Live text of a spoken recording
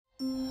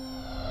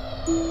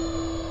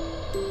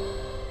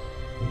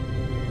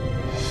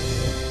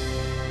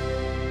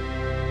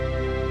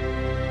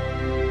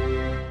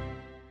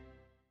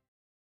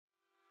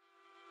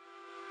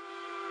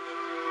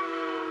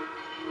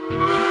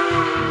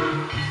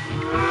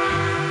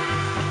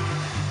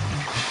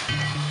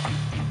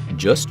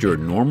just your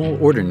normal,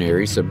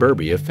 ordinary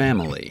suburbia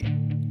family.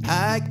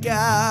 I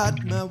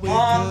got my Mom,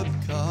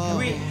 wake-up call. do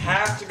we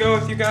have to go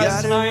with you guys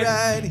Got tonight? it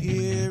right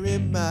here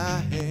in my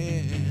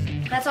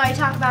hand. That's why I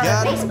talk about it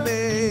on Gotta Facebook.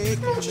 make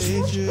a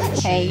major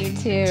Hey, you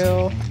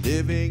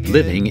too.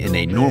 Living in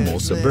a normal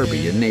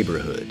suburbia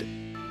neighborhood.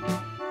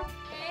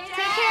 Take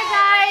care,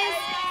 guys.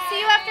 See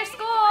you after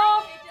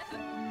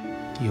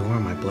school. You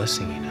are my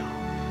blessing, you know.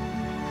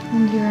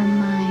 And you're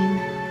mine.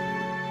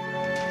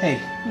 Hey,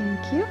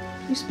 Thank you.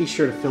 please be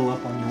sure to fill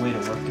up on your way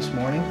to work this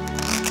morning.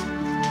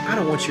 I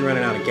don't want you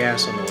running out of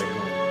gas on the way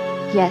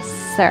home. Yes,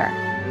 sir.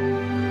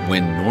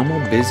 When normal,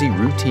 busy,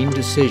 routine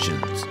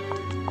decisions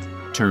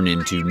turn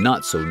into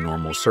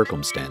not-so-normal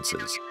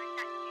circumstances.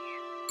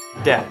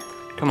 Dad,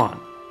 come on.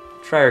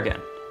 Try her again.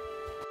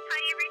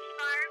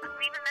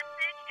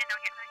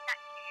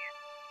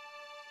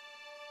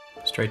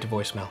 Straight to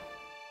voicemail.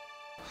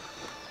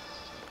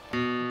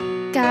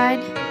 God,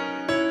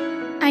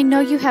 I know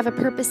you have a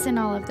purpose in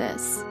all of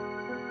this.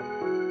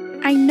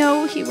 I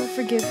know He will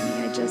forgive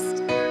me.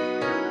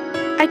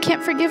 I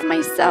can't forgive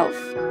myself.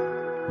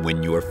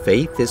 When your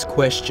faith is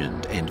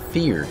questioned and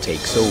fear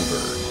takes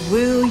over,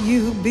 Will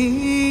you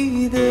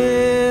be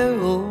there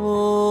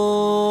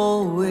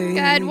always?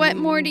 God, what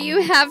more do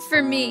you have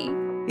for me?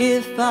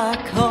 If I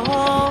call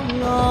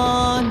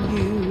on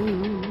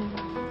you,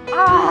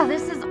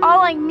 This is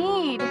all I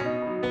need.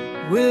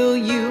 will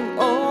you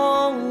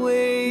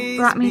always You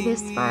brought me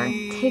this far.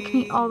 Take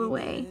me all the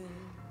way.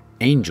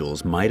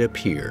 angels might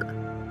appear,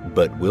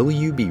 but will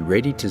you be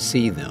ready to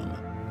see them?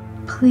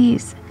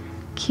 Please,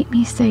 keep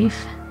me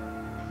safe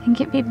and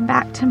get me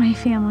back to my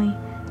family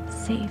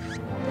safe.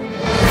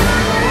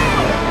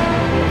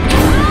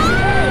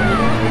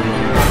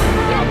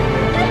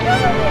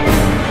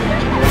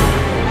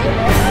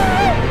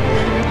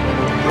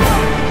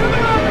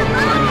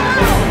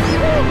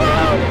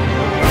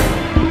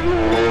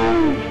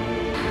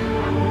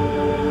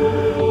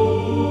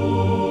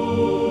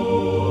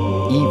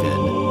 Even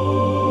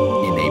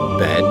in a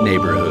bad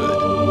neighborhood.